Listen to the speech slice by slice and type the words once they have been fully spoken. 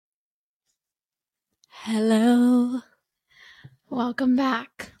Hello. Welcome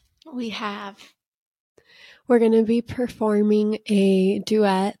back. We're going to be performing a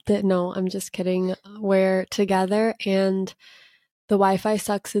duet I'm just kidding. We're together and the Wi-Fi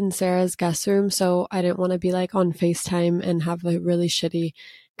sucks in Sarah's guest room, so I didn't want to be like on FaceTime and have a really shitty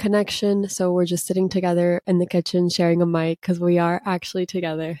connection. So we're just sitting together in the kitchen sharing a mic because we are actually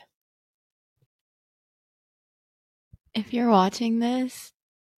together. If you're watching this,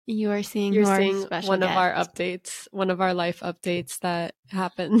 you are seeing You're our seeing special one of guest. our updates, one of our life updates that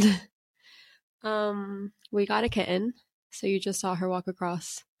happened. We got a kitten, so you just saw her walk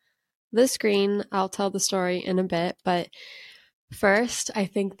across the screen. I'll tell the story in a bit, but first, I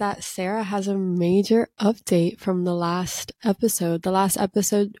think that Sarah has a major update from the last episode. The last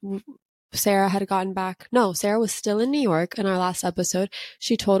episode, Sarah had gotten back. No, Sarah was still in New York in our last episode.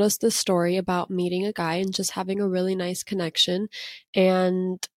 She told us the story about meeting a guy and just having a really nice connection.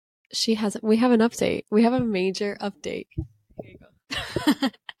 And we have an update. We have a major update. Here you go.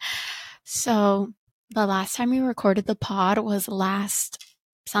 So, the last time we recorded the pod was last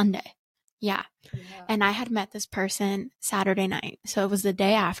Sunday. Yeah. And I had met this person Saturday night. So, it was the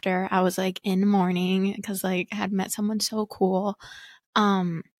day after. I was like in mourning because like I had met someone so cool.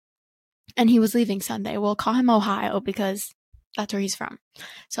 And he was leaving Sunday. We'll call him Ohio because that's where he's from.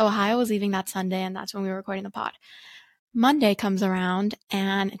 So, Ohio was leaving that Sunday, and that's when we were recording the pod. Monday comes around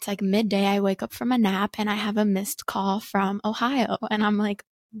and it's like midday. I wake up from a nap and I have a missed call from Ohio. And I'm like,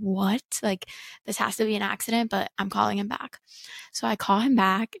 what? Like, this has to be an accident, but I'm calling him back. So I call him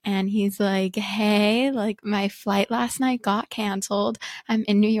back and he's like, hey, like my flight last night got canceled. I'm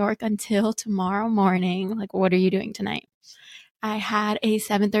in New York until tomorrow morning. Like, what are you doing tonight? I had a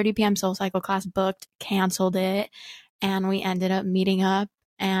 7:30 p.m. SoulCycle class booked, canceled it, and we ended up meeting up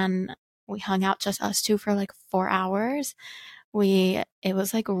and we hung out, just us two, for like 4 hours. It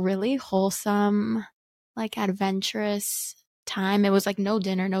was like a really wholesome, like adventurous time. It was like no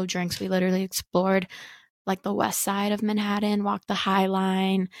dinner, no drinks. We literally explored like the west side of Manhattan, walked the High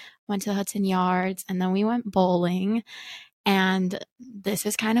Line, went to the Hudson Yards, and then we went bowling. And this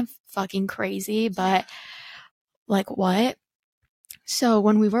is kind of fucking crazy, but like what? So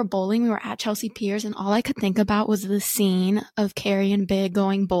when we were bowling, we were at Chelsea Piers, and all I could think about was the scene of Carrie and Big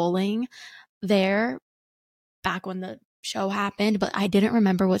going bowling there back when the show happened, but I didn't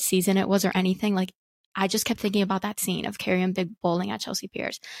remember what season it was or anything. Like, I just kept thinking about that scene of Carrie and Big bowling at Chelsea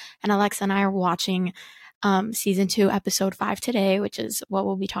Piers. And Alexa and I are watching season 2, episode 5 today, which is what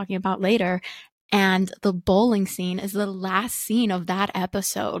we'll be talking about later. And the bowling scene is the last scene of that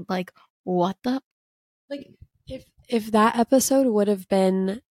episode. Like, what the? Like, if that episode would have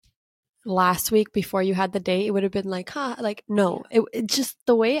been last week before you had the date, it would have been like, huh, like, no, it just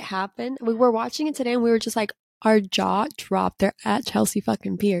the way it happened. We were watching it today and we were just like, our jaw dropped. They're at Chelsea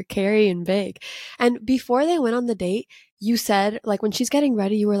fucking Pier, Carrie and Big. And before they went on the date, you said, like, when she's getting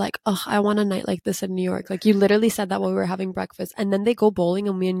ready, you were like, oh, I want a night like this in New York. Like, you literally said that while we were having breakfast. And then they go bowling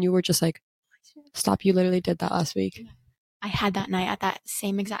and me and you were just like, stop, you literally did that last week. I had that night at that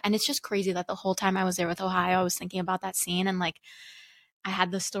same exact, and it's just crazy that the whole time I was there with Ohio, I was thinking about that scene, and like, I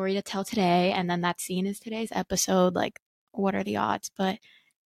had the story to tell today, and then that scene is today's episode. Like, what are the odds? But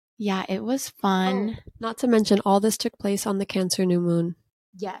yeah, it was fun. Oh, not to mention, all this took place on the Cancer new moon.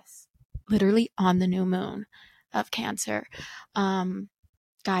 Yes. Literally on the new moon of Cancer.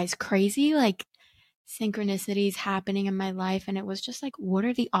 Guys, crazy, like, synchronicities happening in my life, and it was just like, what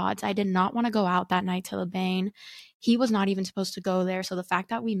are the odds? I did not want to go out that night to the Bane. He was not even supposed to go there, so the fact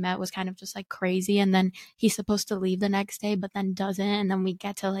that we met was kind of just like crazy. And then he's supposed to leave the next day but then doesn't, and then we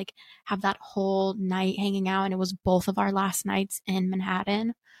get to like have that whole night hanging out, and it was both of our last nights in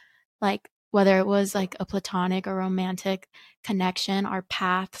Manhattan. Like, whether it was like a platonic or romantic connection, our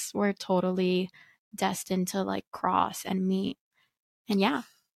paths were totally destined to like cross and meet. And yeah.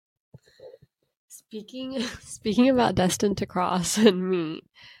 Speaking about destined to cross and meet,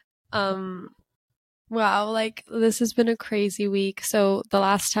 wow, like, this has been a crazy week. So the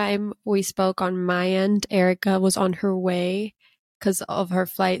last time we spoke on my end, Erica was on her way because of her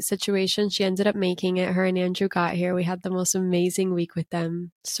flight situation. She ended up making it. Her and Andrew got here. We had the most amazing week with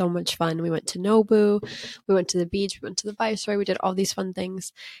them. So much fun. We went to Nobu. We went to the beach. We went to the Viceroy. We did all these fun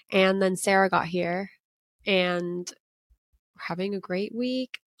things. And then Sarah got here and we're having a great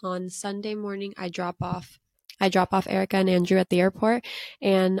week. On Sunday morning, I drop off Erica and Andrew at the airport,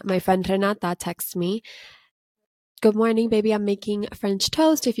 and my friend Renata texts me, good morning, baby, I'm making French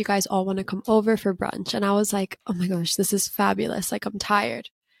toast if you guys all want to come over for brunch. And I was like, oh my gosh, this is fabulous. Like, I'm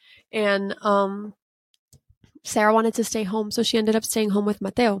tired. And Sarah wanted to stay home, so she ended up staying home with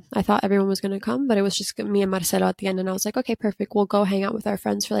Mateo. I thought everyone was going to come, but it was just me and Marcelo at the end. And I was like, okay, perfect. We'll go hang out with our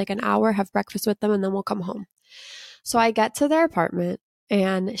friends for like an hour, have breakfast with them, and then we'll come home. So I get to their apartment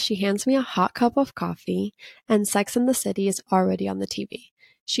and she hands me a hot cup of coffee, and Sex and the City is already on the TV.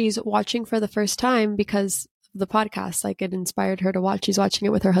 She's watching for the first time because of the podcast. Like, it inspired her to watch. She's watching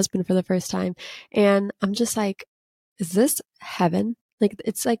it with her husband for the first time. And I'm just like, is this heaven? Like,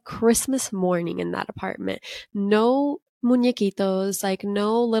 it's like Christmas morning in that apartment. No muñequitos, like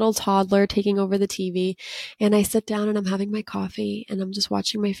no little toddler taking over the TV. And I sit down and I'm having my coffee and I'm just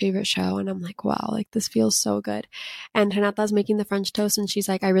watching my favorite show. And I'm like, wow, like this feels so good. And Renata's making the French toast and she's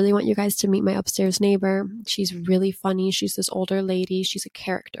like, I really want you guys to meet my upstairs neighbor. She's really funny. She's this older lady. She's a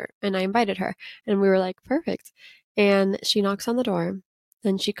character. And I invited her and we were like, perfect. And she knocks on the door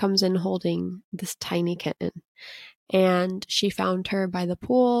and she comes in holding this tiny kitten. And she found her by the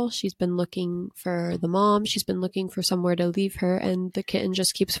pool. She's been looking for the mom. She's been looking for somewhere to leave her. And the kitten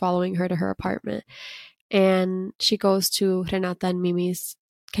just keeps following her to her apartment. And she goes to Renata and Mimi's,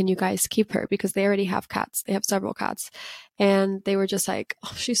 can you guys keep her? Because they already have cats. They have several cats. And they were just like,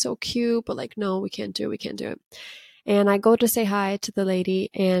 oh, she's so cute. But like, no, we can't do it. And I go to say hi to the lady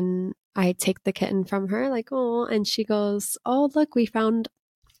and I take the kitten from her, like, oh, and she goes, oh, look, we found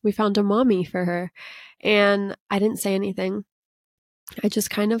a mommy for her. And I didn't say anything. I just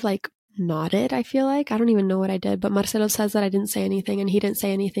kind of like nodded, I feel like. I don't even know what I did, but Marcelo says that I didn't say anything and he didn't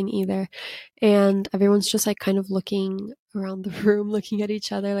say anything either. And everyone's just like kind of looking around the room, looking at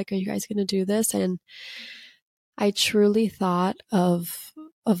each other like, are you guys going to do this? And I truly thought of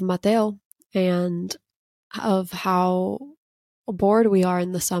Mateo and of how bored we are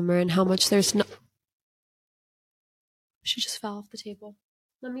in the summer and how much there's no... She just fell off the table.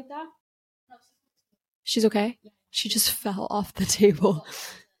 Mamita? She's okay? She just fell off the table.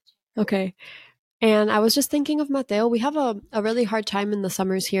 Okay. And I was just thinking of Mateo. We have a really hard time in the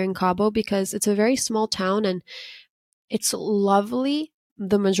summers here in Cabo because it's a very small town and it's lovely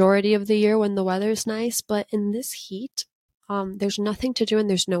the majority of the year when the weather's nice. But in this heat, there's nothing to do and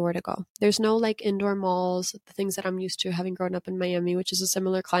there's nowhere to go. There's no like indoor malls, the things that I'm used to having grown up in Miami, which is a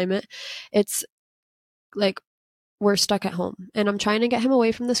similar climate. It's like we're stuck at home and I'm trying to get him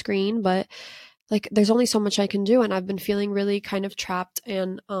away from the screen, but like there's only so much I can do. And I've been feeling really kind of trapped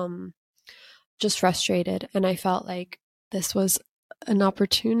and just frustrated. And I felt like this was an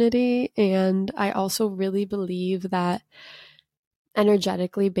opportunity. And I also really believe that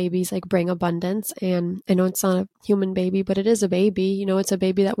energetically babies like bring abundance. And I know it's not a human baby, but it is a baby. You know, it's a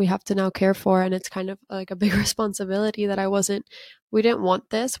baby that we have to now care for. And it's kind of like a big responsibility that we didn't want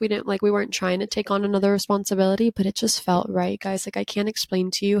this. We weren't trying to take on another responsibility, but it just felt right, guys. Like I can't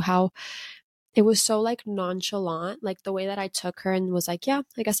explain to you how it was so like nonchalant, like the way that I took her and was like, yeah,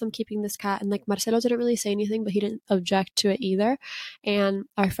 I guess I'm keeping this cat. And like Marcelo didn't really say anything, but he didn't object to it either. And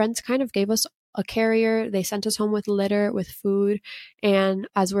our friends kind of gave us a carrier. They sent us home with litter, with food. And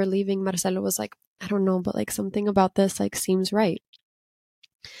as we're leaving, Marcelo was like, I don't know, but like something about this like seems right.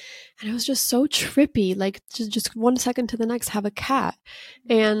 And it was just so trippy, like just 1 second to the next have a cat.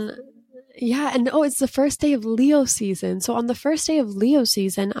 And yeah, and it's the first day of Leo season. So on the first day of Leo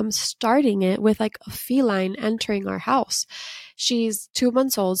season, I'm starting it with like a feline entering our house. She's 2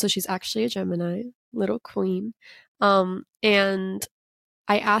 months old, so she's actually a Gemini, little queen. And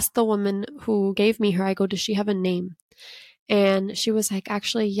I asked the woman who gave me her, I go, does she have a name? And she was like,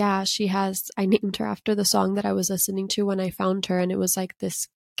 actually, yeah, she has. I named her after the song that I was listening to when I found her. And it was like this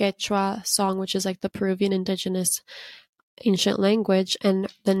Quechua song, which is like the Peruvian indigenous ancient language, and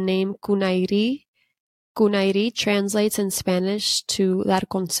the name Kunairi translates in Spanish to dar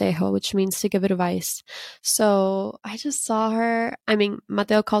consejo, which means to give advice. So I just saw her. I mean,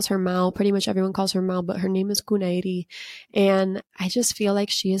 Mateo calls her Mal. Pretty much everyone calls her Mal, but her name is Kunairi. And I just feel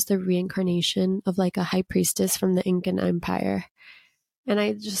like she is the reincarnation of like a high priestess from the Incan Empire. And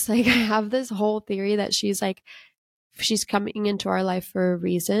I just like, I have this whole theory that she's coming into our life for a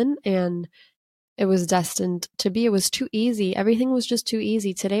reason. And it was destined to be. It was too easy. Everything was just too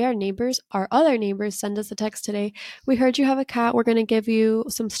easy. Today, our other neighbors send us a text today. We heard you have a cat. We're going to give you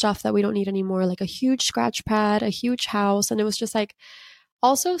some stuff that we don't need anymore, like a huge scratch pad, a huge house. And it was just like,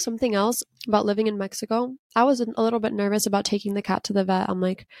 also something else about living in Mexico. I was a little bit nervous about taking the cat to the vet. I'm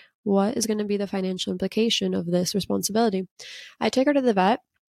like, what is going to be the financial implication of this responsibility? I take her to the vet.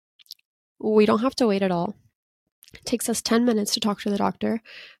 We don't have to wait at all. It takes us 10 minutes to talk to the doctor,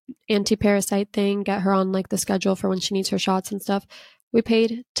 anti-parasite thing, get her on like the schedule for when she needs her shots and stuff. We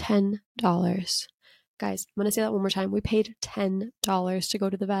paid $10. Guys, I'm going to say that one more time. We paid $10 to go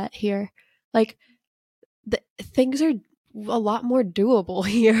to the vet here. Like, things are a lot more doable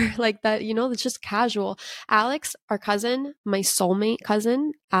here. Like that, it's just casual. Alex, our cousin, my soulmate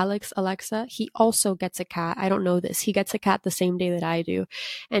cousin, Alex Alexa, he also gets a cat. I don't know this. He gets a cat the same day that I do.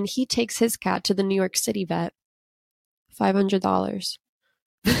 And he takes his cat to the New York City vet. $500.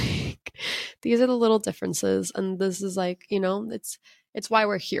 These are the little differences. And this is like, it's why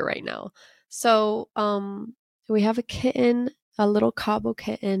we're here right now. So, we have a kitten, a little Cabo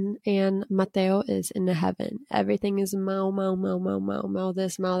kitten, and Mateo is in heaven. Everything is meow, meow, meow, meow, meow, meow,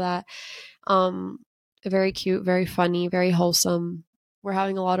 this, meow, that. Very cute, very funny, very wholesome. We're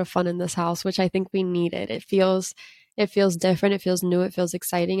having a lot of fun in this house, which I think we needed. It feels different. It feels new. It feels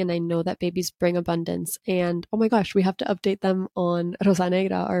exciting. And I know that babies bring abundance. And oh my gosh, we have to update them on Rosa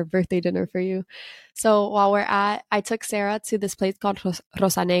Negra, our birthday dinner for you. So while I took Sarah to this place called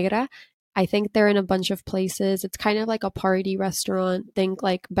Rosa Negra. I think they're in a bunch of places. It's kind of like a party restaurant. Think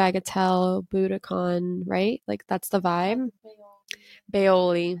like Bagatelle, Budokan, right? Like that's the vibe.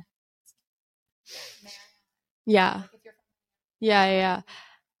 Baoli. Yeah. Yeah.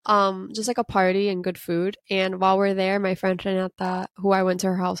 Just like a party and good food. And while we're there, my friend Renata, who I went to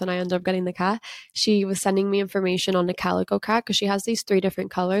her house and I ended up getting the cat, she was sending me information on the calico cat because she has these 3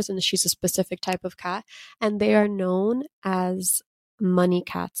 different colors and she's a specific type of cat. And they are known as money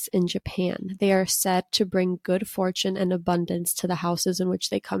cats in Japan. They are said to bring good fortune and abundance to the houses in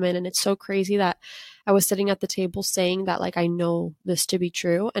which they come in. And it's so crazy that I was sitting at the table saying that, like, I know this to be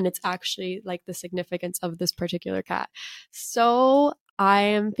true. And it's actually like the significance of this particular cat. So I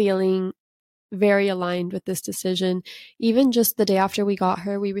am feeling very aligned with this decision. Even just the day after we got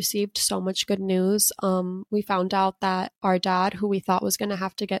her, we received so much good news. We found out that our dad, who we thought was going to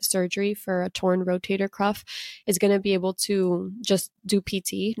have to get surgery for a torn rotator cuff, is going to be able to just do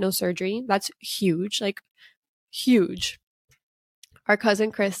PT, no surgery. That's huge, like huge. Our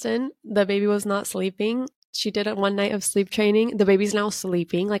cousin Kristen, the baby was not sleeping. She did 1 night of sleep training. The baby's now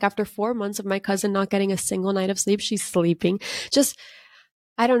sleeping. Like after 4 months of my cousin not getting a single night of sleep, she's sleeping. Just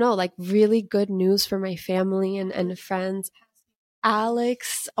I don't know, like really good news for my family and friends.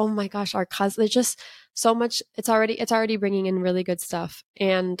 Alex, oh my gosh, our cousin, there's just so much. It's already bringing in really good stuff.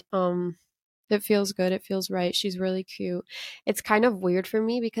 And it feels good. It feels right. She's really cute. It's kind of weird for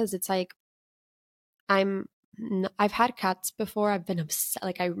me because it's like I've had cats before. I've been obsessed.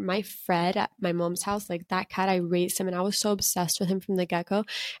 Like my Fred at my mom's house, like that cat, I raised him and I was so obsessed with him from the get-go.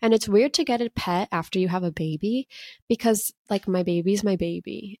 And it's weird to get a pet after you have a baby because like my baby's my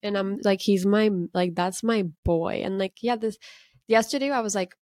baby. And I'm like, that's my boy. And like, yeah, yesterday I was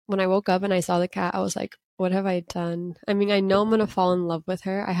like, when I woke up and I saw the cat, I was like, what have I done? I mean, I know I'm going to fall in love with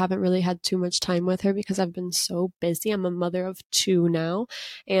her. I haven't really had too much time with her because I've been so busy. I'm a mother of 2 now,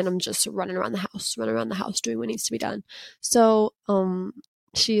 and I'm just running around the house, doing what needs to be done. So,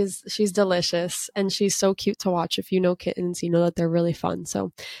 she's delicious and she's so cute to watch. If you know kittens, you know that they're really fun.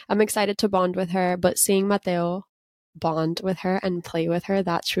 So I'm excited to bond with her, but seeing Mateo bond with her and play with her,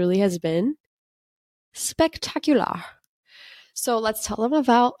 that truly has been spectacular. So let's tell them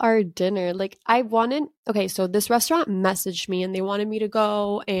about our dinner. So this restaurant messaged me and they wanted me to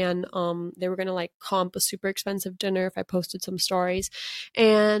go, and they were gonna like comp a super expensive dinner if I posted some stories.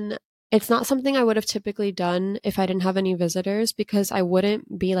 And it's not something I would have typically done if I didn't have any visitors because I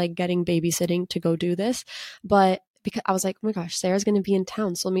wouldn't be like getting babysitting to go do this. But because I was like, oh my gosh, Sarah's going to be in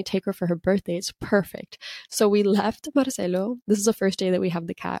town, so let me take her for her birthday. It's perfect. So we left Marcelo. This is the first day that we have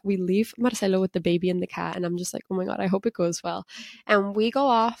the cat. We leave Marcelo with the baby and the cat, and I'm just like, oh my God, I hope it goes well. And we go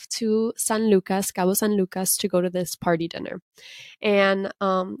off to San Lucas, Cabo San Lucas, to go to this party dinner. And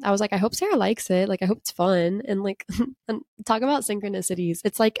I was like, I hope Sarah likes it. Like, I hope it's fun. And like, and talk about synchronicities.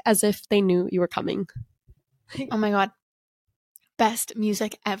 It's like as if they knew you were coming. Oh my God. Best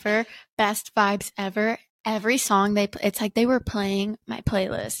music ever. Best vibes ever. Every song it's like they were playing my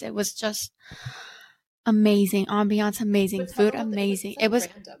playlist. It was just amazing. Ambiance, amazing. Food, amazing. It was,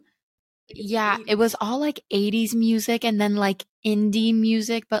 yeah, it was all like 80s music and then like indie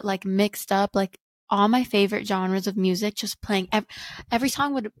music, but like mixed up, like all my favorite genres of music just playing. Every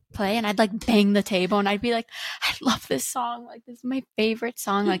song would play and I'd like bang the table and I'd be like, I love this song. Like, this is my favorite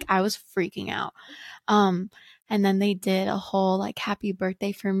song. Like, I was freaking out. And then they did a whole like happy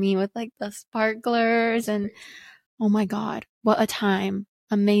birthday for me with like the sparklers and oh my God, what a time.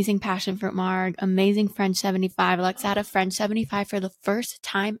 Amazing passion fruit marg, amazing French 75. Alexa had a French 75 for the first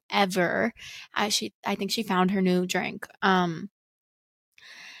time ever. I think she found her new drink. And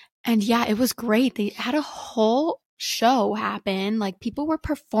yeah, it was great. They had a whole show happen. Like, people were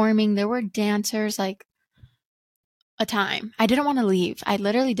performing, there were dancers, like a time. I didn't want to leave. I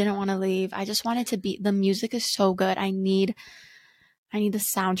literally didn't want to leave. I just wanted to be, the music is so good. I need I need the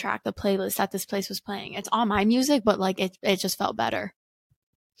soundtrack, the playlist that this place was playing. It's all my music, but like it just felt better.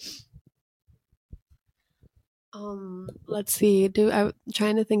 Let's see. I'm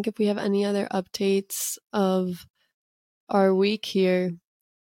trying to think if we have any other updates of our week here.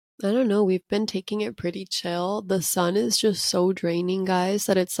 I don't know. We've been taking it pretty chill. The sun is just so draining, guys,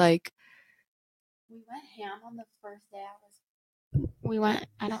 that it's like we went ham on the first day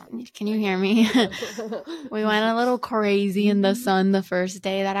can you hear me? We went a little crazy in the sun the first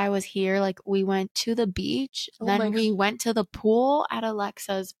day that I was here. Like we went to the beach, then we went to the pool at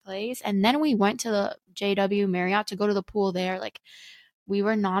Alexa's place, and then we went to the JW Marriott to go to the pool there. Like we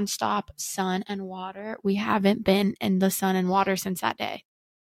were nonstop sun and water. We haven't been in the sun and water since that day.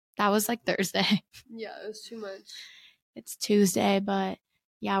 That was like Thursday. Yeah, it was too much. It's Tuesday, but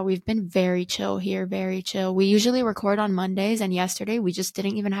yeah, we've been very chill here, very chill. We usually record on Mondays, and yesterday we just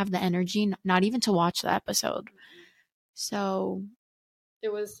didn't even have the energy, not even to watch the episode. So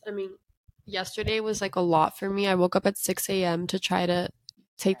it was, yesterday was like a lot for me. I woke up at 6 a.m. to try to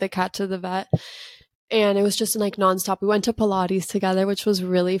take the cat to the vet, and it was just like nonstop. We went to Pilates together, which was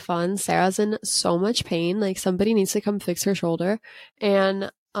really fun. Sarah's in so much pain. Like somebody needs to come fix her shoulder,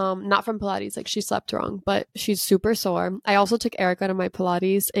 and not from Pilates, like she slept wrong, but she's super sore. I also took Erica to my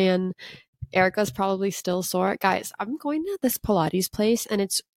Pilates, and Erica's probably still sore. Guys, I'm going to this Pilates place, and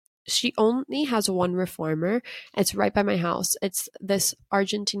she only has one reformer. It's right by my house. It's this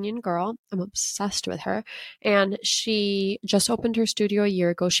Argentinian girl. I'm obsessed with her. And she just opened her studio a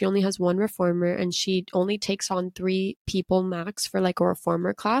year ago. She only has one reformer, and she only takes on 3 people max for like a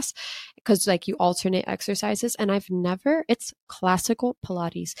reformer class, because like you alternate exercises. And it's classical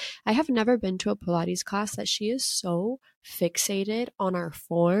Pilates. I have never been to a Pilates class that she is so fixated on our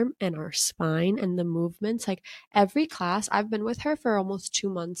form and our spine and the movements. Like every class, I've been with her for almost 2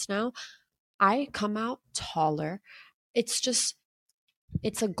 months now, I come out taller. It's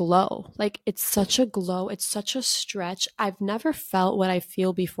a glow. Like it's such a glow. It's such a stretch. I've never felt what I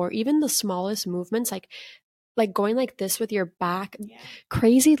feel before. Even the smallest movements, like going like this with your back,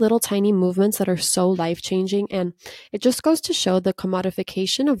 crazy little tiny movements that are so life-changing. And it just goes to show the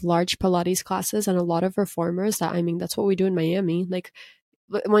commodification of large Pilates classes and a lot of reformers that's what we do in Miami. Like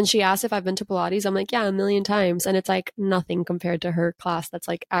when she asked if I've been to Pilates, I'm like, yeah, 1,000,000 times. And it's like nothing compared to her class. That's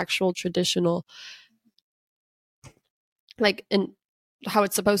like actual traditional, like in how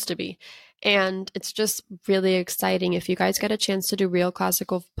it's supposed to be. And it's just really exciting. If you guys get a chance to do real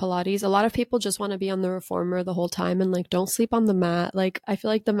classical Pilates, a lot of people just want to be on the reformer the whole time and like don't sleep on the mat. Like I feel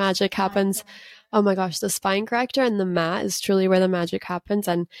like the magic happens. Oh my gosh, the spine corrector and the mat is truly where the magic happens.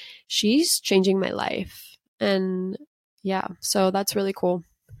 And she's changing my life. And yeah, so that's really cool.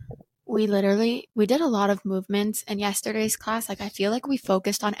 We did a lot of movements in yesterday's class. Like I feel like we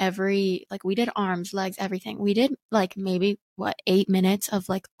focused on we did arms, legs, everything. We did like maybe 8 minutes of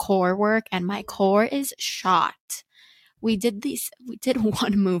like core work, and my core is shot. We did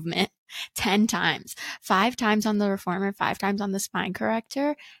one movement 10 times, 5 times on the reformer, 5 times on the spine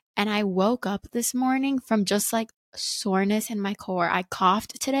corrector. And I woke up this morning from just like soreness in my core. I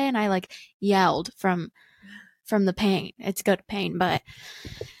coughed today and I like yelled from the pain. It's good pain, but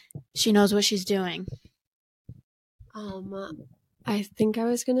she knows what she's doing. I think I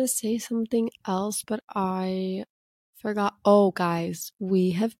was gonna say something else, but I forgot. Oh, guys,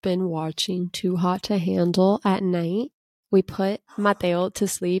 we have been watching Too Hot to Handle at night. We put Mateo to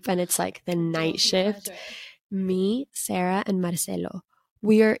sleep, and it's like the night shift. Me, Sarah, and Marcelo.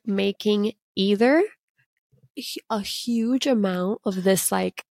 We are making either a huge amount of this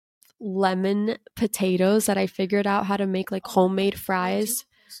like lemon potatoes that I figured out how to make like homemade fries.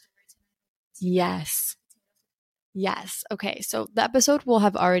 Yes. Okay. So the episode will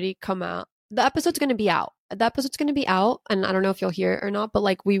have already come out. The episode's going to be out. And I don't know if you'll hear it or not, but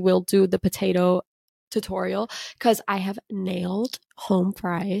like we will do the potato tutorial because I have nailed home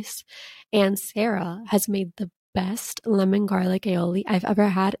fries, and Sarah has made the best lemon garlic aioli I've ever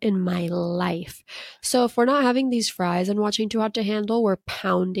had in my life. So if we're not having these fries and watching Too Hot to Handle, we're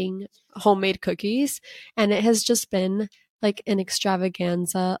pounding homemade cookies, and it has just been like an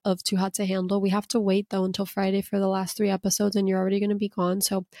extravaganza of Too Hot to Handle. We have to wait though until Friday for the last 3 episodes, and you're already going to be gone.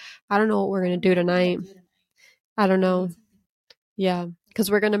 So I don't know what we're going to do tonight. I don't know. Yeah, because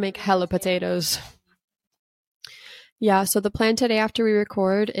we're going to make hella potatoes. Yeah, so the plan today after we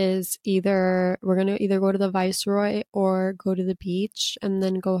record is we're going to either go to the Viceroy or go to the beach and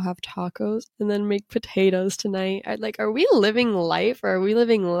then go have tacos and then make potatoes tonight. Are we living life or are we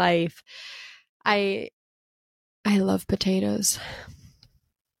living life? I love potatoes.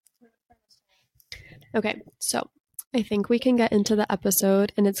 Okay, so I think we can get into the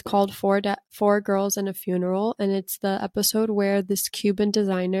episode, and it's called Four Girls and a Funeral, and it's the episode where this Cuban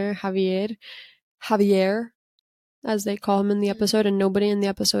designer, Javier, as they call him in the episode, and nobody in the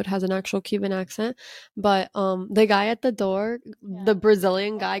episode has an actual Cuban accent, but the guy at the door, the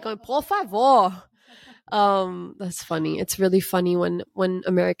Brazilian guy going, por favor. That's funny. It's really funny when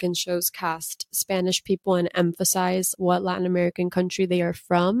American shows cast Spanish people and emphasize what Latin American country they are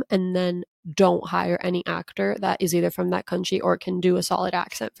from, and then don't hire any actor that is either from that country or can do a solid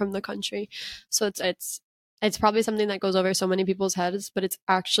accent from the country. So it's probably something that goes over so many people's heads, but it's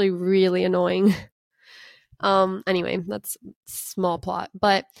actually really annoying. Anyway, that's small plot,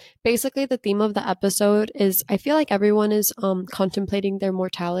 but basically the theme of the episode is I feel like everyone is contemplating their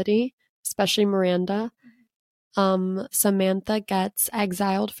mortality, especially Miranda. Samantha gets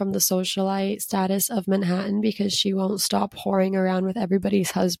exiled from the socialite status of Manhattan because she won't stop whoring around with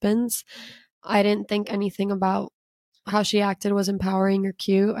everybody's husbands. I didn't think anything about how she acted was empowering or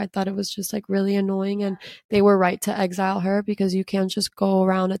cute. I thought it was just like really annoying, and they were right to exile her because you can't just go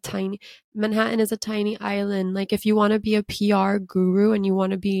around Manhattan is a tiny island. Like if you want to be a PR guru and you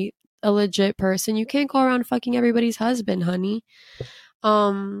want to be a legit person, you can't go around fucking everybody's husband, honey.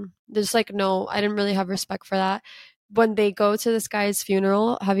 There's like, no, I didn't really have respect for that. When they go to this guy's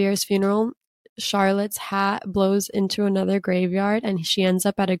funeral, Javier's funeral, Charlotte's hat blows into another graveyard and she ends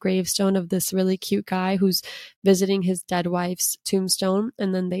up at a gravestone of this really cute guy who's visiting his dead wife's tombstone,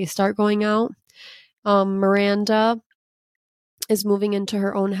 and then they start going out. Miranda is moving into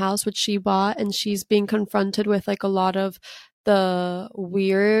her own house, which she bought, and she's being confronted with like a lot of the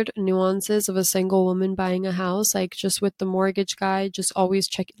weird nuances of a single woman buying a house, like just with the mortgage guy, just always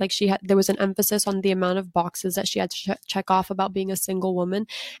check, like there was an emphasis on the amount of boxes that she had to check off about being a single woman.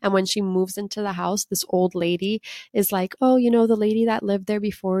 And when she moves into the house, this old lady is like, oh, the lady that lived there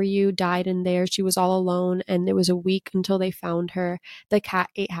before you died in there. She was all alone and it was a week until they found her. The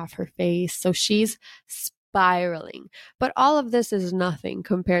cat ate half her face. So she's spiraling. But all of this is nothing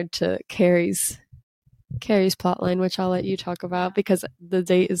compared to Carrie's plotline, which I'll let you talk about because the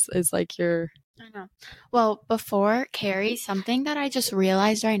date is like your... I know. Well, before Carrie, something that I just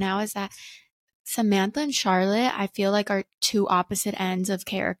realized right now is that Samantha and Charlotte, I feel like, are two opposite ends of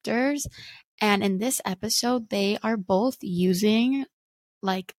characters. And in this episode, they are both using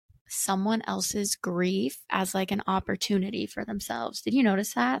like someone else's grief as like an opportunity for themselves. Did you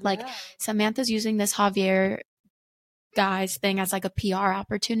notice that? Yeah. Like Samantha's using this Javier guy's thing as like a PR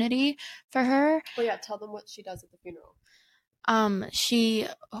opportunity for her. Oh yeah, tell them what she does at the funeral.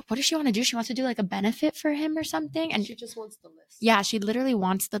 What does she want to do? She wants to do like a benefit for him or something, and she just wants the list. Yeah, she literally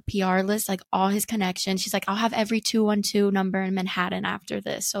wants the PR list, like all his connections. She's like, I'll have every 212 number in Manhattan after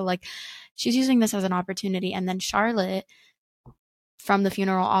this. So like she's using this as an opportunity. And then Charlotte from the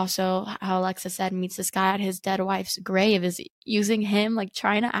funeral, also, how Alexa said, meets this guy at his dead wife's grave, is using him, like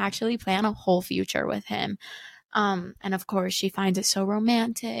trying to actually plan a whole future with him. And of course she finds it so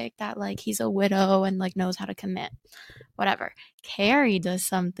romantic that like he's a widow and like knows how to commit. Whatever. Carrie does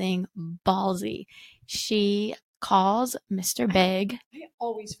something ballsy. She calls Mr. Big. I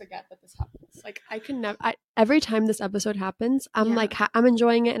always forget that this happens. Like I can never. Every time this episode happens, I'm like I'm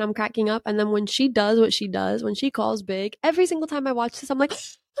enjoying it and I'm cracking up. And then when she does what she does, when she calls Big, every single time I watch this, I'm like,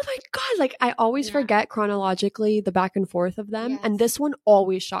 oh my god! Like I always forget chronologically the back and forth of them, and this one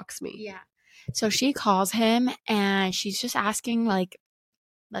always shocks me. Yeah. So she calls him and she's just asking like,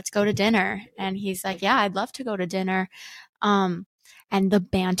 let's go to dinner. And he's like, yeah, I'd love to go to dinner. And the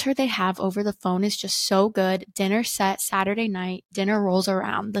banter they have over the phone is just so good. Dinner set Saturday night, dinner rolls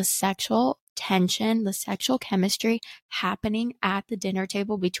around. The sexual tension, the sexual chemistry happening at the dinner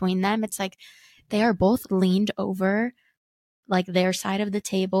table between them. It's like they are both leaned over like their side of the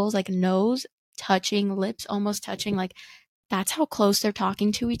tables, like nose touching, lips almost touching, like that's how close they're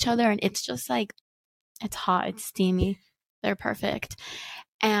talking to each other. And it's just like, it's hot, it's steamy. They're perfect.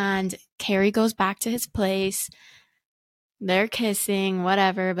 And Carrie goes back to his place. They're kissing,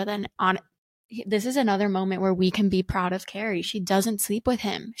 whatever. But then this is another moment where we can be proud of Carrie. She doesn't sleep with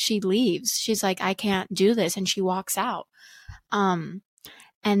him. She leaves. She's like, I can't do this. And she walks out.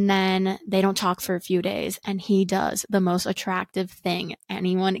 And then they don't talk for a few days, and he does the most attractive thing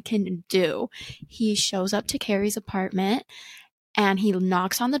anyone can do. He shows up to Carrie's apartment and he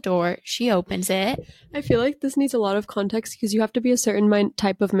knocks on the door. She opens it. I feel like this needs a lot of context because you have to be a certain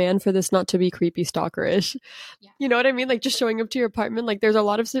type of man for this not to be creepy stalkerish. Yeah. You know what I mean? Like just showing up to your apartment, like there's a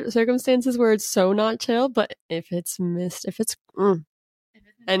lot of circumstances where it's so not chill, but if it's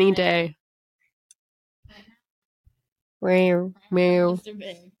any day.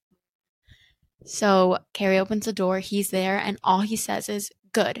 So Carrie opens the door, he's there, and all he says is,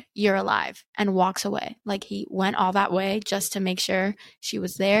 good, you're alive, and walks away. Like, he went all that way just to make sure she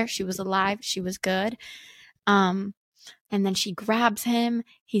was there, she was alive, she was good. And then she grabs him.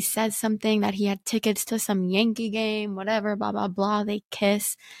 He says something that he had tickets to some Yankee game, whatever, blah, blah, blah. They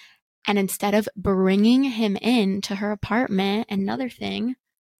kiss. And instead of bringing him in to her apartment, another thing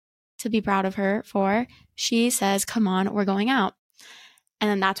to be proud of her for, she says, come on, we're going out. And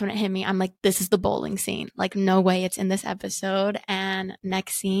then that's when it hit me. I'm like, this is the bowling scene. Like, no way it's in this episode. And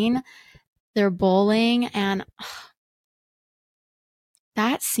next scene, they're bowling. And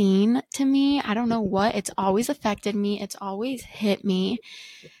that scene, to me, I don't know what, it's always affected me. It's always hit me.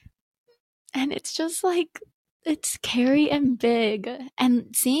 And it's just like, it's Carrie and Big. And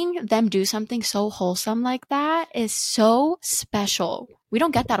seeing them do something so wholesome like that is so special. We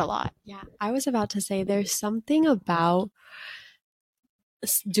don't get that a lot. Yeah, I was about to say there's something about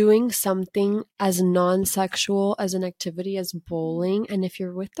doing something as non-sexual as an activity as bowling, and if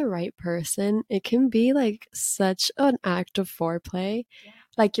you're with the right person, it can be like such an act of foreplay.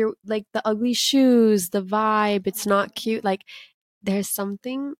 Like, you're like the ugly shoes, the vibe, it's not cute. Like, there's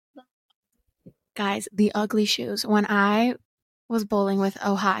something. Guys, the ugly shoes. When I was bowling with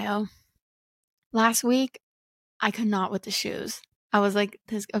Ohio last week, I could not with the shoes. I was like,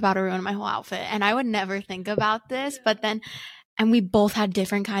 this is about to ruin my whole outfit. And I would never think about this, but then, and we both had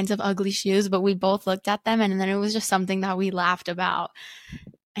different kinds of ugly shoes, but we both looked at them, and then it was just something that we laughed about.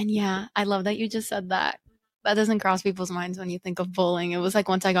 And yeah, I love that you just said that. That doesn't cross people's minds when you think of bowling. It was like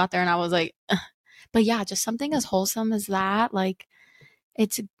once I got there and I was like, ugh. But yeah, just something as wholesome as that. Like,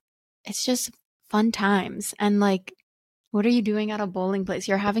 it's just fun times. And like, what are you doing at a bowling place?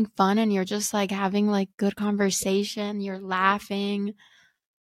 You're having fun, and you're just like having like good conversation. You're laughing.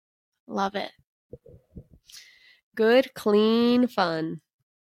 Love it. Good, clean fun.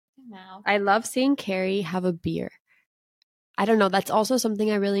 Now, I love seeing Carrie have a beer. I don't know, that's also something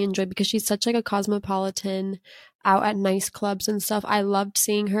I really enjoy because she's such like a cosmopolitan, out at nice clubs and stuff. I loved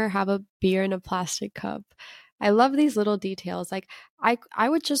seeing her have a beer in a plastic cup. I love these little details. Like, I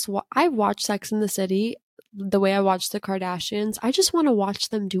would just I watch Sex in the City the way I watch the Kardashians. I just want to watch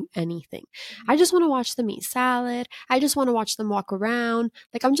them do anything. I just want to watch them eat salad. I just want to watch them walk around.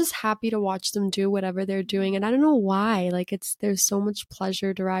 Like, I'm just happy to watch them do whatever they're doing. And I don't know why. Like, there's so much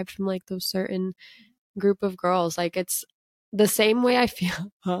pleasure derived from like those certain group of girls. Like, it's the same way I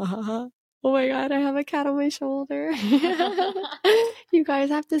feel. Oh my God, I have a cat on my shoulder. You guys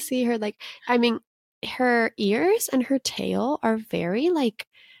have to see her. Like, I mean, her ears and her tail are very like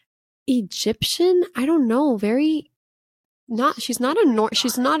Egyptian. I don't know, very not. She's not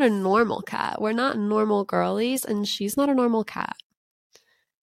a normal cat. We're not normal girlies, and she's not a normal cat.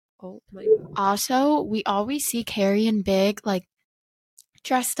 Oh my God. also, we always see Carrie and Big like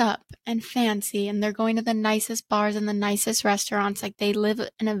dressed up and fancy, and they're going to the nicest bars and the nicest restaurants. Like, they live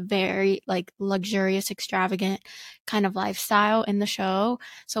in a very like luxurious, extravagant kind of lifestyle in the show.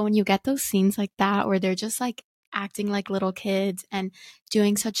 So when you get those scenes like that where they're just like acting like little kids and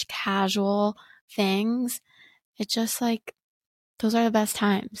doing such casual things, it's just like, those are the best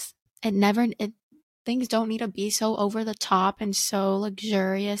times. Things don't need to be so over the top and so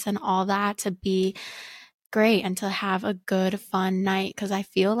luxurious and all that to be great and to have a good, fun night. Because I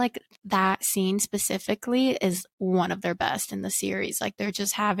feel like that scene specifically is one of their best in the series. Like, they're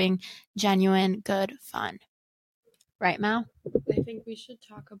just having genuine, good fun. Right, Mal? I think we should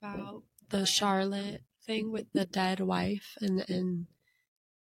talk about the Charlotte thing with the dead wife and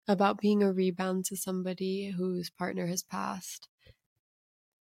about being a rebound to somebody whose partner has passed.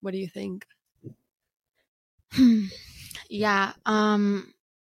 What do you think? Yeah. I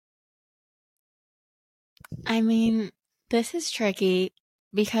mean, this is tricky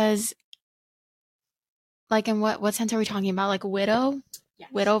because, like, in what sense are we talking about? Like, widow? Yes.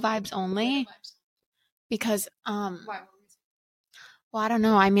 Widow vibes only? Widow vibes. Because, well, I don't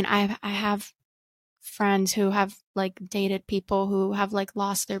know. I mean, I have friends who have like dated people who have like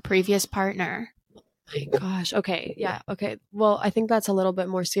lost their previous partner. My gosh. Okay. Yeah. Okay. Well, I think that's a little bit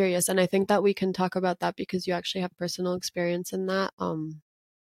more serious, and I think that we can talk about that because you actually have personal experience in that.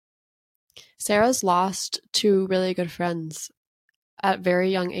 Sarah's lost two really good friends at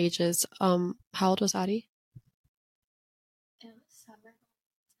very young ages. How old was Addie?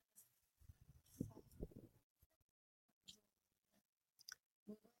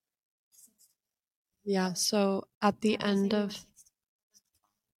 Yeah, so at the end of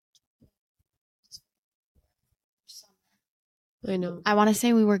I know. I want to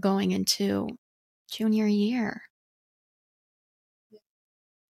say we were going into junior year.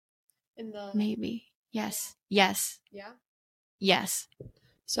 Maybe. Yes. Yes. Yeah. Yes.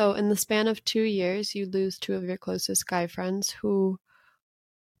 So in the span of 2 years, you lose two of your closest guy friends who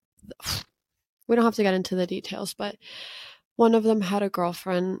we don't have to get into the details, but one of them had a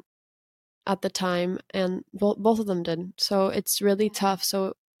girlfriend at the time, and both of them did. So it's really tough.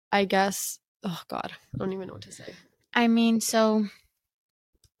 So I guess, oh God, I don't even know what to say. I mean, so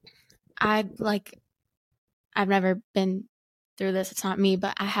I've never been through this. It's not me,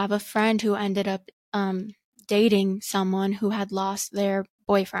 but I have a friend who ended up dating someone who had lost their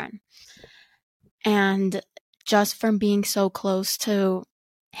boyfriend. And just from being so close to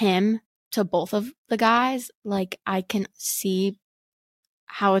him, to both of the guys, like I can see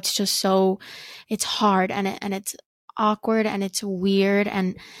how it's just so, it's hard and it's awkward and it's weird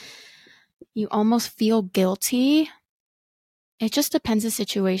and you almost feel guilty. It just depends the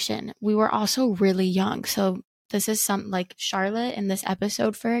situation. We were also really young. So this is like Charlotte in this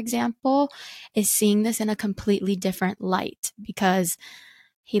episode, for example, is seeing this in a completely different light because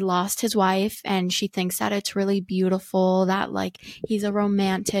he lost his wife and she thinks that it's really beautiful, that like he's a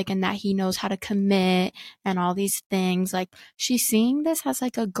romantic and that he knows how to commit and all these things. Like she's seeing this as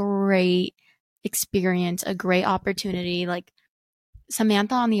like a great experience, a great opportunity. Like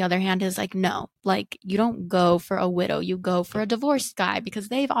Samantha, on the other hand, is like, no, like you don't go for a widow, you go for a divorced guy because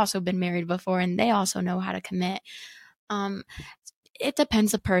they've also been married before and they also know how to commit. It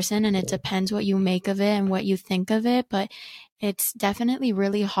depends the person and it depends what you make of it and what you think of it, but it's definitely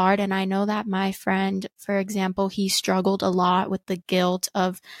really hard. And I know that my friend, for example, he struggled a lot with the guilt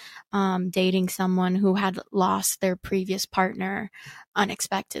of dating someone who had lost their previous partner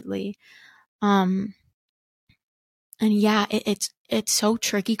unexpectedly. And yeah, it's so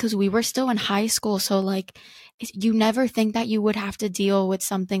tricky because we were still in high school. So like, you never think that you would have to deal with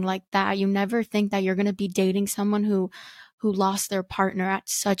something like that. You never think that you're going to be dating someone who lost their partner at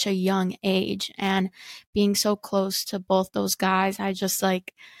such a young age, and being so close to both those guys. I just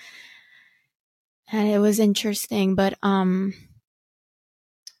like, and it was interesting, but,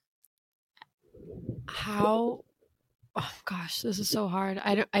 how, oh gosh, this is so hard.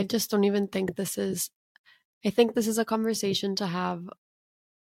 I just don't even think this is, I think this is a conversation to have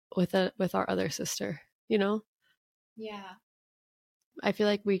with our other sister, you know? Yeah. I feel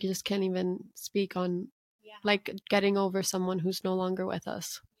like we just can't even speak on like getting over someone who's no longer with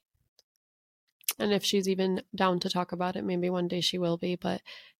us. And if she's even down to talk about it, maybe one day she will be, but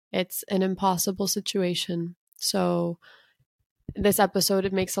it's an impossible situation. So this episode,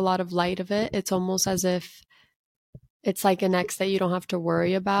 it makes a lot of light of it. It's almost as if it's like an ex that you don't have to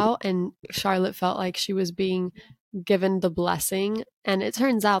worry about. And Charlotte felt like she was being given the blessing. And it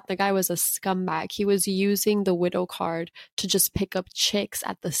turns out the guy was a scumbag. He was using the widow card to just pick up chicks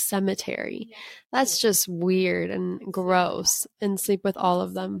at the cemetery. That's just weird and gross, and sleep with all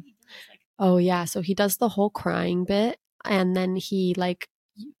of them. Oh yeah, so he does the whole crying bit, and then he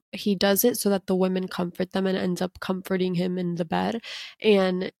does it so that the women comfort them and ends up comforting him in the bed.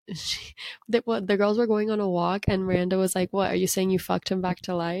 And the girls were going on a walk, and Miranda was like, "What, are you saying you fucked him back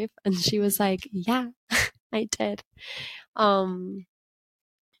to life?" And she was like, "Yeah, I did."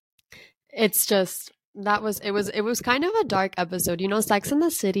 It's just, it was kind of a dark episode. You know, Sex and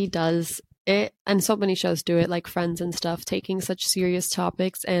the City does it, and so many shows do it, like Friends and stuff, taking such serious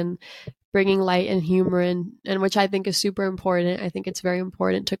topics and bringing light and humor in, and which I think is super important. I think it's very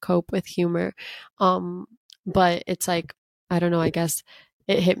important to cope with humor. But it's like, I don't know, I guess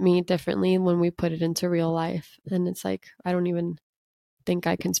it hit me differently when we put it into real life. And it's like, I don't even think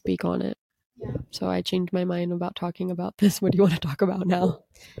I can speak on it. Yeah. So I changed my mind about talking about this. What do you want to talk about now?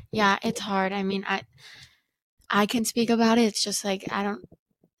 Yeah, it's hard. I mean, I can speak about it. It's just like, I don't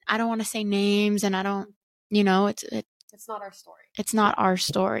want to say names, and I don't, you know, it's not our story. It's not our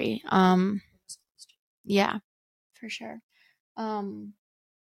story. Yeah, for sure.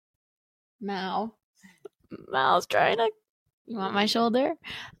 Mal's trying to, you want my shoulder?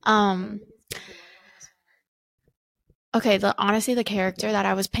 Okay, honestly, the character that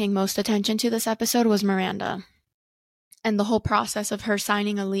I was paying most attention to this episode was Miranda. And the whole process of her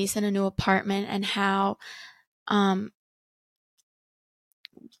signing a lease in a new apartment, and how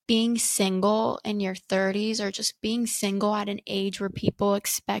being single in your 30s, or just being single at an age where people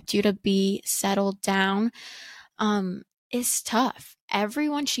expect you to be settled down, is tough.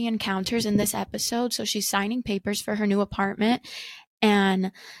 Everyone she encounters in this episode, so she's signing papers for her new apartment,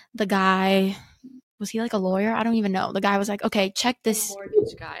 and the guy, was he like a lawyer? I don't even know. The guy was like, "Okay, check this." The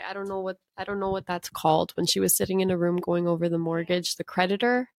mortgage guy. I don't know what that's called. When she was sitting in a room going over the mortgage, the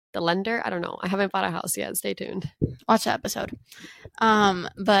creditor, the lender. I don't know. I haven't bought a house yet. Stay tuned. Watch the episode.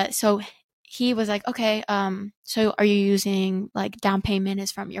 But so he was like, "Okay, so are you using like down payment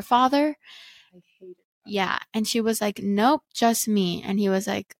is from your father?" I hate it. Yeah, and she was like, "Nope, just me." And he was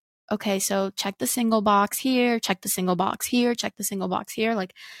like, okay, so check the single box here, check the single box here, check the single box here.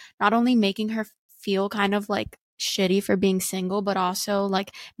 Like, not only making her feel kind of like shitty for being single, but also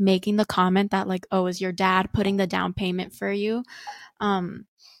like making the comment that like, oh, is your dad putting the down payment for you?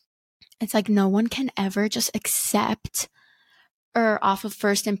 It's like no one can ever just accept or off of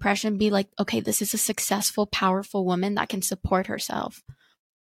first impression be like, okay, this is a successful, powerful woman that can support herself.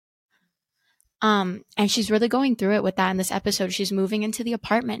 And she's really going through it with that in this episode. She's moving into the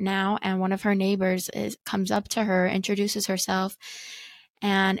apartment now, and one of her neighbors comes up to her, introduces herself,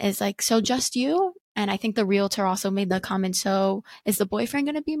 and is like, so just you? And I think the realtor also made the comment, so is the boyfriend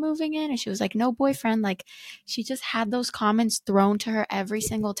going to be moving in? And she was like, no boyfriend. Like, she just had those comments thrown to her every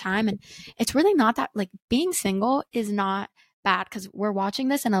single time. And it's really not that, like, being single is not bad, because we're watching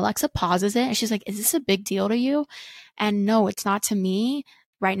this and Alexa pauses it and she's like, is this a big deal to you? And no, it's not to me.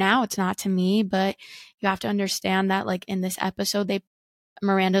 Right now, it's not to me, but you have to understand that, like, in this episode,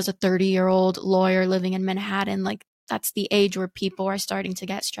 Miranda's a 30-year-old lawyer living in Manhattan. Like, that's the age where people are starting to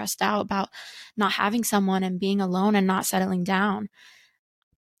get stressed out about not having someone and being alone and not settling down.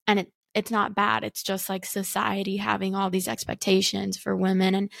 And it's not bad. It's just like society having all these expectations for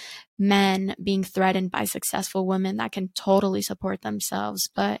women and men being threatened by successful women that can totally support themselves.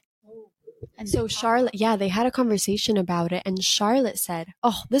 But and so Charlotte, yeah, they had a conversation about it, and Charlotte said,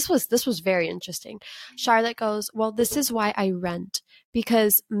 oh, this was very interesting. Charlotte goes, well, this is why I rent,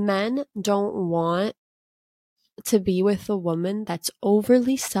 because men don't want to be with a woman that's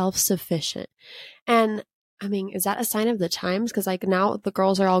overly self-sufficient. And I mean, is that a sign of the times? Because like now the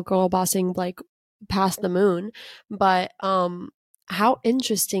girls are all girl bossing like past the moon. But how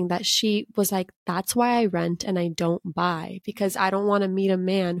interesting that she was like, that's why I rent and I don't buy, because I don't want to meet a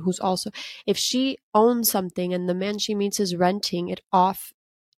man who's also, if she owns something and the man she meets is renting, it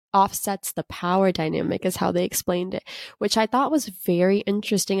offsets the power dynamic, is how they explained it, which I thought was very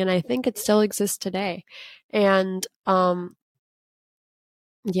interesting, and I think it still exists today. And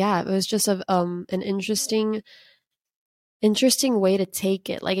yeah, it was just an interesting way to take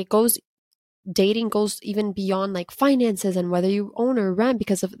it. Like, dating goes even beyond like finances and whether you own or rent,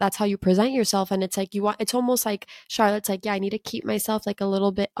 because that's how you present yourself. And it's like it's almost like Charlotte's like, yeah, I need to keep myself like a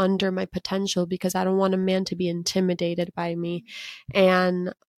little bit under my potential because I don't want a man to be intimidated by me.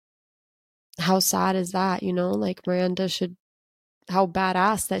 And how sad is that, like Miranda how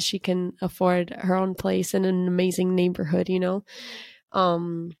badass that she can afford her own place in an amazing neighborhood,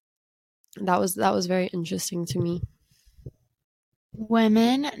 that was very interesting to me.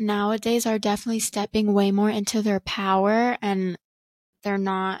 Women nowadays are definitely stepping way more into their power, and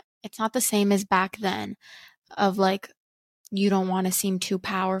it's not the same as back then of like, you don't want to seem too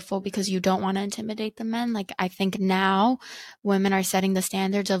powerful because you don't want to intimidate the men. Like, I think now women are setting the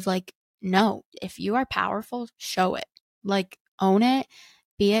standards of like, no, if you are powerful, show it, like own it,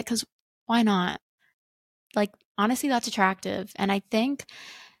 be it, because why not? Like, honestly, that's attractive. And I think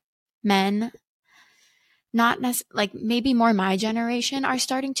men, not like maybe more my generation, are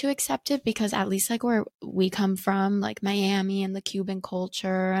starting to accept it, because at least like where we come from, like Miami and the Cuban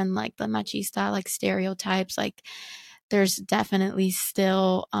culture and like the machista like stereotypes, like there's definitely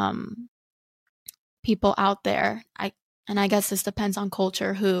still people out there, and I guess this depends on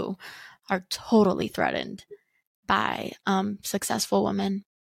culture, who are totally threatened by successful women,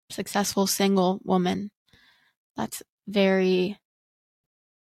 successful single women. That's very,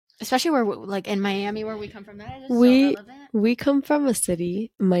 especially where, like in Miami, where we come from, that is so relevant. We come from a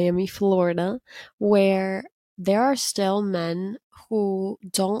city, Miami, Florida, where there are still men who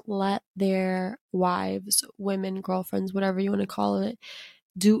don't let their wives, women, girlfriends, whatever you want to call it,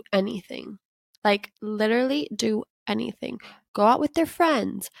 do anything. Like, literally do anything. Go out with their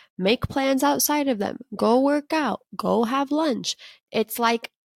friends, make plans outside of them, go work out, go have lunch. It's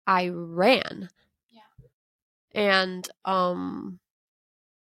like Iran. Yeah. And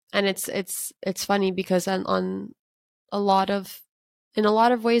it's funny because in a lot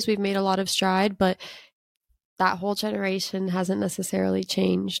of ways we've made a lot of stride, but that whole generation hasn't necessarily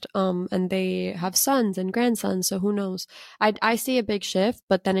changed. And they have sons and grandsons, so who knows? I see a big shift,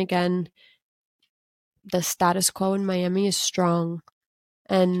 but then again, the status quo in Miami is strong,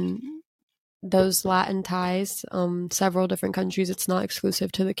 and those Latin ties, several different countries. It's not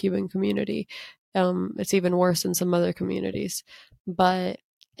exclusive to the Cuban community. It's even worse in some other communities, but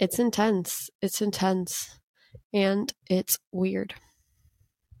it's intense. It's intense, and it's weird.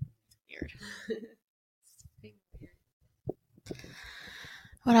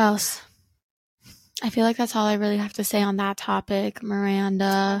 What else? I feel like that's all I really have to say on that topic,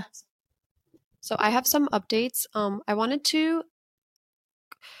 Miranda. So I have some updates. I wanted to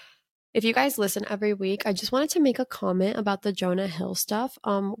If you guys listen every week, I just wanted to make a comment about the Jonah Hill stuff.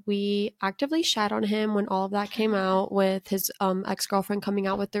 We actively shat on him when all of that came out with his ex-girlfriend coming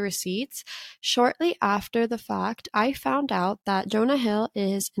out with the receipts. Shortly after the fact, I found out that Jonah Hill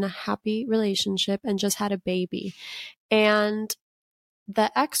is in a happy relationship and just had a baby. And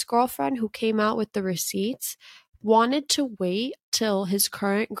the ex-girlfriend who came out with the receipts wanted to wait till his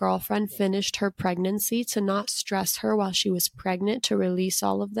current girlfriend finished her pregnancy to not stress her while she was pregnant to release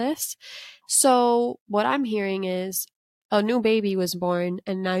all of this. So what I'm hearing is a new baby was born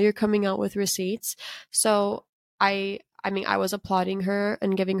and now you're coming out with receipts. So I mean, I was applauding her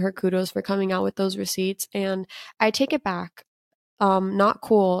and giving her kudos for coming out with those receipts, and I take it back. Not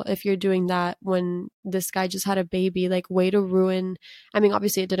cool if you're doing that when this guy just had a baby. Like, way to ruin, I mean,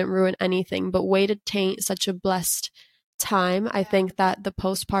 obviously it didn't ruin anything, but way to taint such a blessed time. I think that the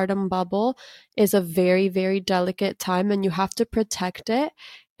postpartum bubble is a very, very delicate time and you have to protect it.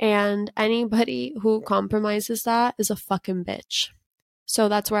 And anybody who compromises that is a fucking bitch. So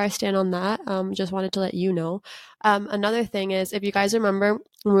that's where I stand on that. Just wanted to let you know. Another thing is, if you guys remember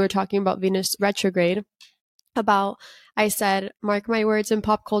when we were talking about Venus retrograde, I said, mark my words, in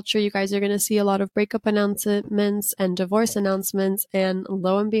pop culture, you guys are going to see a lot of breakup announcements and divorce announcements. And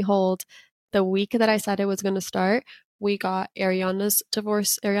lo and behold, the week that I said it was going to start, we got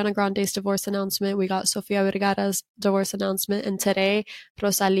Ariana Grande's divorce announcement. We got Sofia Vergara's divorce announcement. And today,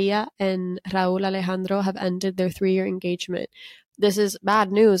 Rosalia and Raul Alejandro have ended their 3-year engagement. This is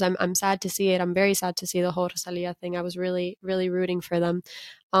bad news. I'm sad to see it. I'm very sad to see the whole Rosalia thing. I was really, really rooting for them.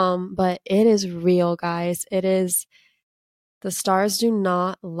 But it is real, guys. It is. The stars do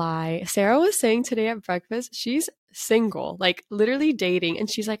not lie. Sarah was saying today at breakfast, she's single, like literally dating. And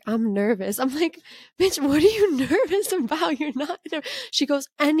she's like, I'm nervous. I'm like, bitch, what are you nervous about? You're not. She goes,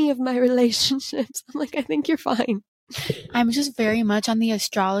 any of my relationships. I'm like, I think you're fine. I'm just very much on the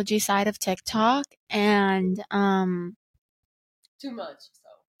astrology side of TikTok, and too much.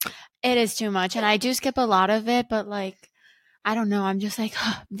 So it is too much. And I do skip a lot of it, but like, I don't know. I'm just like,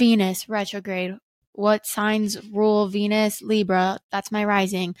 Venus retrograde. What signs rule Venus? Libra. That's my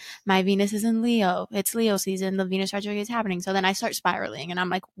rising. My Venus is in Leo. It's Leo season. The Venus retrograde is happening. So then I start spiraling and I'm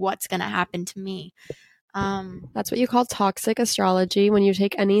like, what's going to happen to me? That's what you call toxic astrology. When you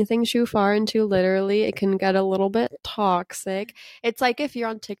take anything too far and too literally, it can get a little bit toxic. It's like if you're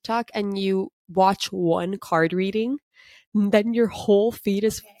on TikTok and you watch one card reading, then your whole feed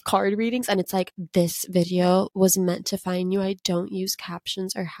is card readings, and it's like, this video was meant to find you. I don't use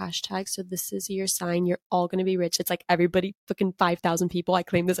captions or hashtags, so this is your sign. You're all gonna be rich. It's like everybody, fucking 5,000 people. I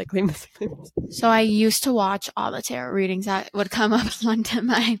claim this. I claim this. So I used to watch all the tarot readings that would come up onto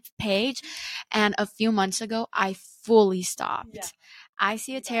my page, and a few months ago, I fully stopped. Yeah. I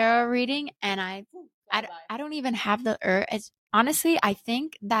see a tarot reading, and I don't even have the urge. Honestly, I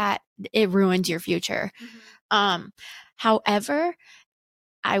think that it ruins your future. Mm-hmm. However,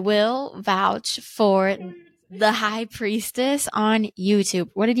 I will vouch for the High Priestess on YouTube.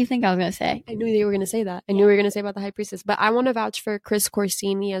 What did you think I was going to say? I knew you were going to say that. I knew you were going to say about the High Priestess, but I want to vouch for Chris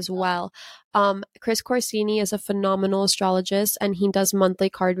Corsini as well. Chris Corsini is a phenomenal astrologist, and he does monthly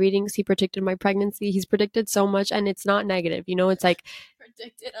card readings. He predicted my pregnancy. He's predicted so much, and it's not negative. You know, it's like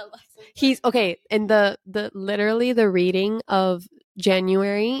predicted a lesson. He's okay. In the literally the reading of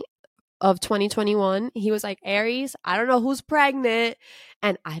January of 2021, he was like, Aries, I don't know who's pregnant,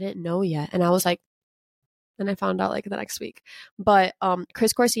 and I didn't know yet, and I was like, and I found out like the next week. But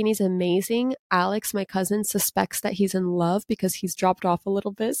Chris Corsini's amazing. Alex, my cousin, suspects that he's in love because he's dropped off a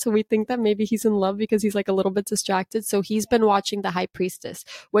little bit, so we think that maybe he's in love because he's like a little bit distracted. So he's been watching the High Priestess,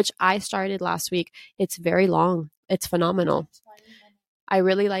 which I started last week. It's very long. It's phenomenal. I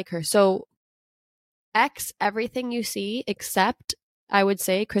really like her. So X everything you see except, I would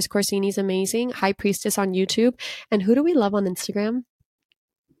say, Chris Corsini's amazing. High Priestess on YouTube. And who do we love on Instagram?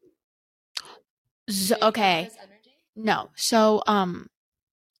 Okay. No. So,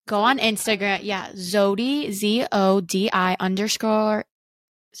 go on Instagram. Yeah. Zodi, ZODI_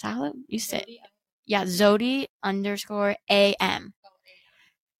 Salad? You said. Yeah. Zodi _ AM.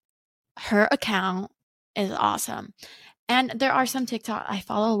 Her account is awesome. And there are some TikTok, I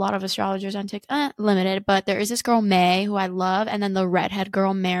follow a lot of astrologers on TikTok, limited, but there is this girl, May, who I love, and then the redhead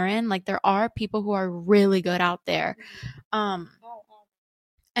girl, Marin. Like, there are people who are really good out there.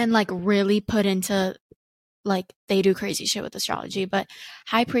 And like really put into, like, they do crazy shit with astrology. But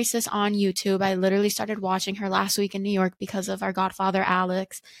High Priestess on YouTube, I literally started watching her last week in New York because of our godfather,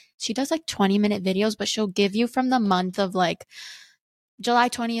 Alex. She does like 20-minute videos, but she'll give you from the month of like July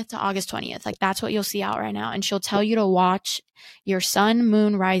 20th to August 20th. Like, that's what you'll see out right now. And she'll tell you to watch your sun,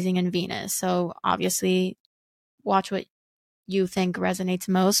 moon, rising, and Venus. So obviously watch what you think resonates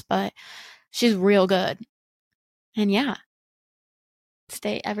most, but she's real good. And yeah,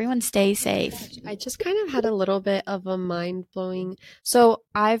 everyone stay safe. I just kind of had a little bit of a mind-blowing. So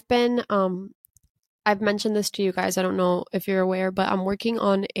I've mentioned this to you guys. I don't know if you're aware, but I'm working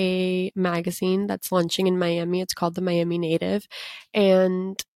on a magazine that's launching in Miami. It's called The Miami Native.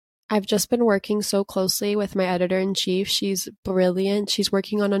 And I've just been working so closely with my editor-in-chief. She's brilliant. She's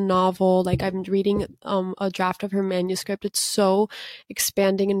working on a novel. Like, I'm reading a draft of her manuscript. It's so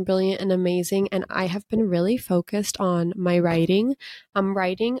expanding and brilliant and amazing. And I have been really focused on my writing. I'm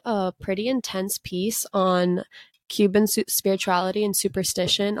writing a pretty intense piece on Cuban spirituality and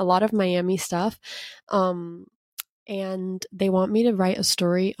superstition, a lot of Miami stuff. And they want me to write a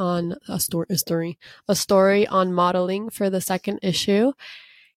story on modeling for the second issue.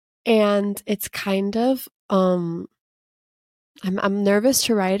 And it's kind of I'm nervous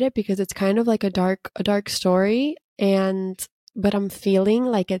to write it because it's kind of like a dark story, but I'm feeling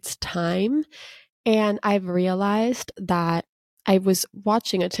like it's time. And I've realized that I was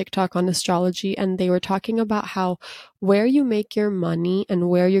watching a TikTok on astrology, and they were talking about how where you make your money and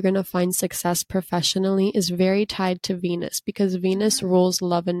where you're going to find success professionally is very tied to Venus, because Venus rules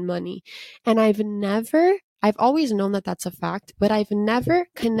love and money. And I've always known that that's a fact, but I've never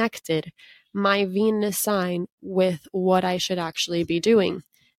connected my Venus sign with what I should actually be doing.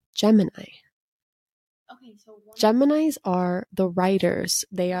 Gemini. Okay, so Geminis are the writers.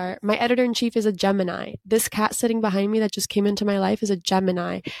 My editor-in-chief is a Gemini. This cat sitting behind me that just came into my life is a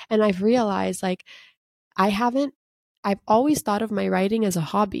Gemini. And I've realized, like, I've always thought of my writing as a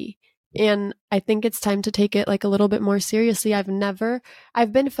hobby. And I think it's time to take it like a little bit more seriously. I've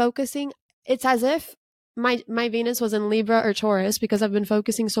been focusing, it's as if my Venus was in Libra or Taurus, because I've been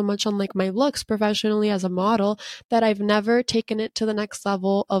focusing so much on like my looks professionally as a model that I've never taken it to the next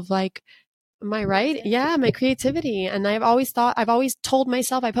level of like my creativity. And I've always told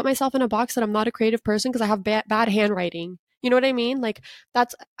myself, I put myself in a box that I'm not a creative person because I have bad handwriting. You know what I mean? Like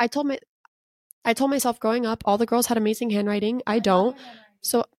I told myself growing up, all the girls had amazing handwriting. I don't.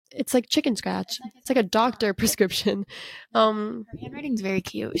 So it's like chicken scratch. It's like a doctor prescription. Her handwriting's very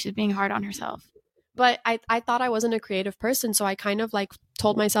cute. She's being hard on herself. But I thought I wasn't a creative person, so I kind of like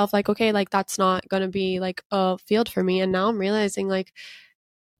told myself like, okay, like that's not going to be like a field for me. And now I'm realizing like,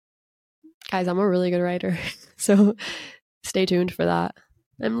 guys, I'm a really good writer. So stay tuned for that.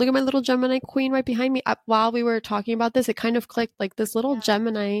 And look at my little Gemini queen right behind me. While we were talking about this, it kind of clicked. Like this little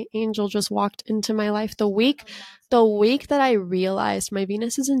Gemini angel just walked into my life the week that I realized my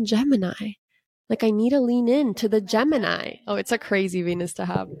Venus is in Gemini. Like I need to lean into the Gemini. Oh, it's a crazy Venus to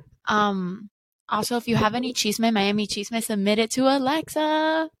have. Also, if you have any Chisme, Miami Chisme, submit it to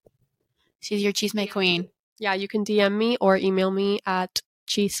Alexa. She's your Chisme queen. Yeah, you can DM me or email me at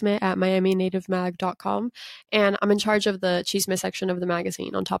chisme@miaminativemag.com. And I'm in charge of the Chisme section of the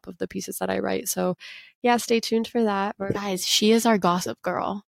magazine on top of the pieces that I write. So yeah, stay tuned for that. Guys, she is our gossip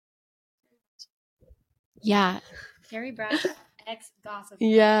girl. Yeah. Carrie Bradshaw, ex-gossip.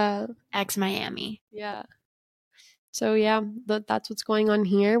 Yeah. Ex-Miami. Yeah. So yeah, that's what's going on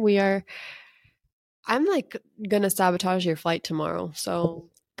here. I'm like gonna sabotage your flight tomorrow.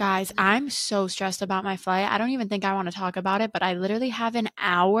 So guys, I'm so stressed about my flight. I don't even think I want to talk about it, but I literally have an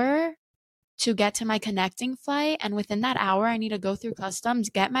hour to get to my connecting flight. And within that hour, I need to go through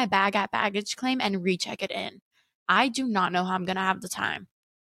customs, get my bag at baggage claim, and recheck it in. I do not know how I'm going to have the time.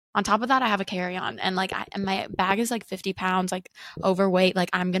 On top of that, I have a carry-on, and like my bag is like 50 pounds, like overweight.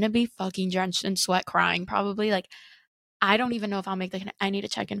 Like I'm going to be fucking drenched in sweat crying probably. Like I don't even know if I'll make I need to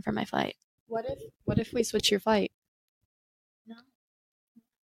check in for my flight. What if we switch your flight? No.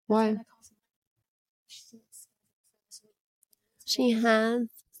 Why? She has.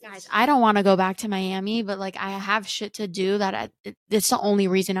 Guys, I don't want to go back to Miami, but like I have shit to do that it's the only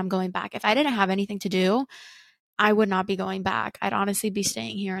reason I'm going back. If I didn't have anything to do, I would not be going back. I'd honestly be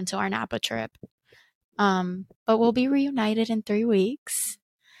staying here until our Napa trip. But we'll be reunited in 3 weeks.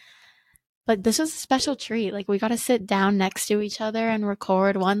 But this was a special treat. Like we got to sit down next to each other and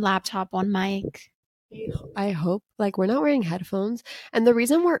record, one laptop, one mic. I hope, like, we're not wearing headphones. And the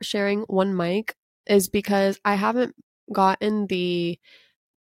reason we're sharing one mic is because I haven't gotten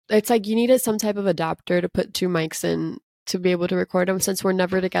it's like you needed some type of adapter to put 2 mics in to be able to record them. Since we're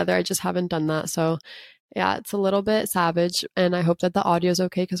never together, I just haven't done that. So yeah, it's a little bit savage, and I hope that the audio is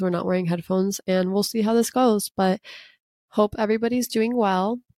okay because we're not wearing headphones, and we'll see how this goes. But hope everybody's doing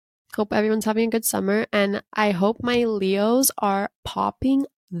well. Hope everyone's having a good summer, and I hope my Leos are popping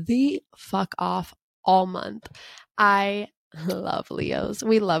the fuck off all month. I love Leos.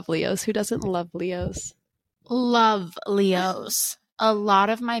 We love Leos. Who doesn't love Leos? Love Leos. A lot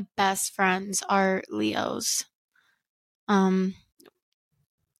of my best friends are Leos.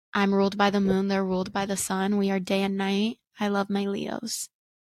 I'm ruled by the moon. They're ruled by the sun. We are day and night. I love my Leos.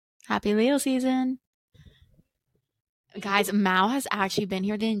 Happy Leo season. Guys, Mao has actually been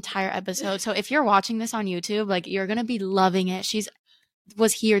here the entire episode. So if you're watching this on YouTube, like, you're going to be loving it. She's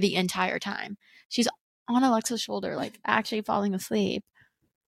was here the entire time. She's on Alexa's shoulder, like, actually falling asleep.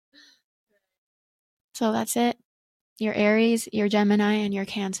 So that's it. Your Aries, your Gemini, and your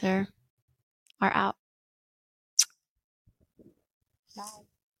Cancer are out.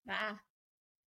 Bye.